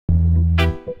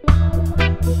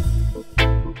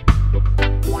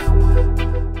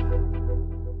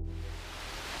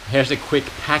here's a quick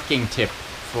packing tip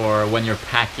for when you're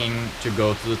packing to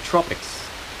go to the tropics.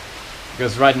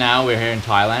 Because right now we're here in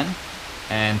Thailand,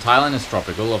 and Thailand is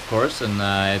tropical, of course, and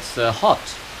it's hot.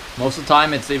 Most of the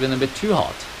time it's even a bit too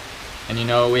hot. And you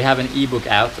know, we have an ebook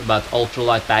out about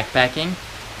ultralight backpacking,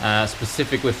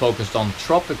 specifically focused on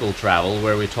tropical travel,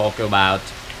 where we talk about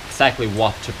exactly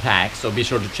what to pack, so be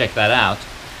sure to check that out.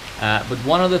 But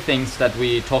one of the things that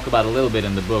we talk about a little bit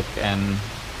in the book, and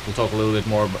we'll talk a little bit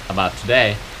more about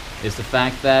today, is the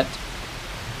fact that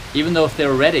even though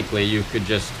theoretically you could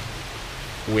just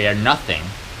wear nothing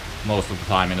most of the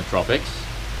time in the tropics,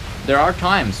 there are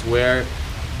times where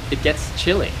it gets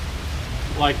chilly.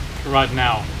 Like right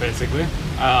now, basically.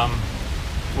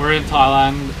 We're in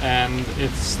Thailand and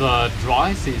it's the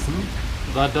dry season.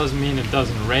 That doesn't mean it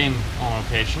doesn't rain on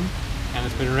occasion, and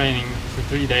it's been raining for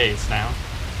 3 days now.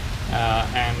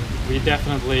 And we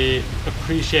definitely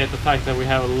appreciate the fact that we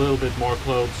have a little bit more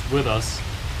clothes with us.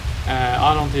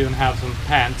 I don't even have some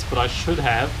pants, but I should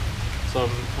have. So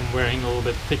I'm wearing a little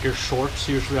bit thicker shorts.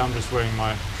 Usually I'm just wearing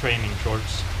my training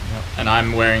shorts. Yep. And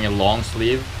I'm wearing a long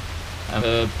sleeve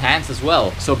pants as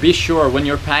well. So be sure when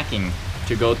you're packing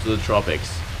to go to the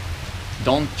tropics,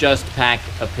 don't just pack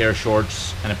a pair of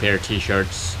shorts and a pair of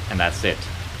t-shirts and that's it.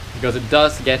 Because it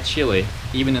does get chilly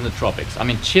even in the tropics. I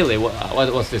mean, chilly,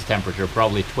 what's this temperature?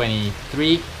 Probably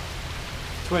 23,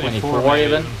 24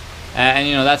 even. And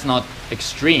you know, that's not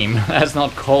extreme, that's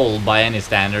not cold by any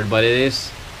standard, but it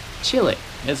is chilly.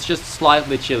 It's just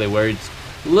slightly chilly, where it's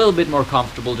a little bit more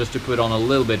comfortable just to put on a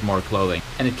little bit more clothing.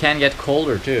 And it can get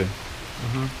colder too.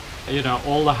 You know,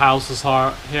 all the houses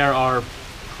here are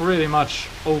pretty much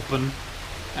open,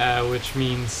 which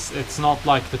means it's not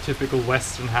like the typical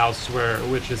Western house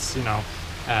which is, you know,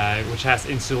 which has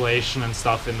insulation and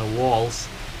stuff in the walls.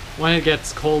 When it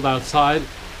gets cold outside,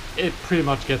 it pretty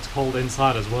much gets cold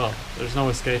inside as well. There's no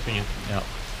escaping it. Yeah.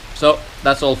 So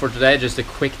that's all for today. Just a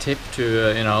quick tip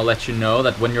to you know, let you know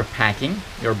that when you're packing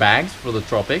your bags for the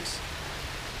tropics,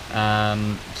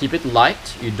 keep it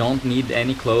light. You don't need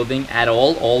any clothing at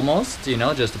all, almost. You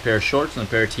know, just a pair of shorts and a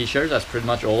pair of t-shirts. That's pretty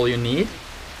much all you need.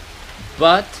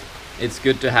 But it's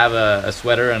good to have a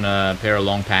sweater and a pair of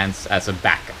long pants as a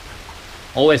backup.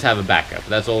 Always have a backup.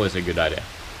 That's always a good idea.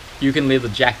 You can leave the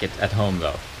jacket at home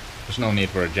though. There's no need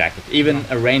for a jacket. Even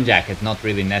a rain jacket, not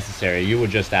really necessary. You were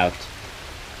just out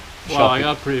shopping. Well, I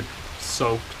got pretty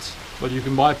soaked, but you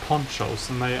can buy ponchos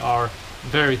and they are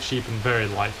very cheap and very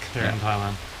light here in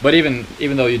Thailand. But even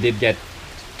though you did get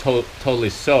totally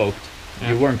soaked,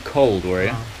 you weren't cold, were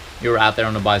you? You were out there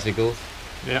on a bicycle.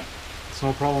 Yeah, it's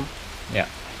no problem. Yeah,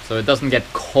 so it doesn't get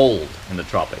cold in the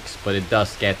tropics, but it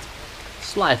does get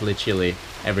slightly chilly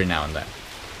every now and then.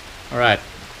 Alright,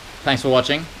 thanks for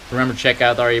watching. Remember to check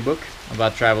out our ebook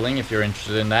about traveling if you're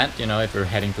interested in that. You know, if you're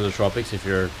heading to the tropics, if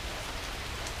you're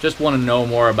just want to know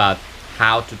more about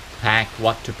how to pack,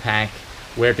 what to pack,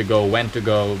 where to go, when to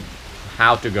go,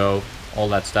 how to go, all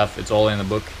that stuff. It's all in the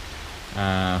book.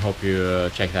 Hope you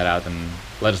check that out and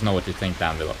let us know what you think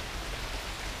down below.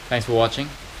 Thanks for watching.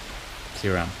 See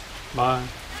you around. Bye.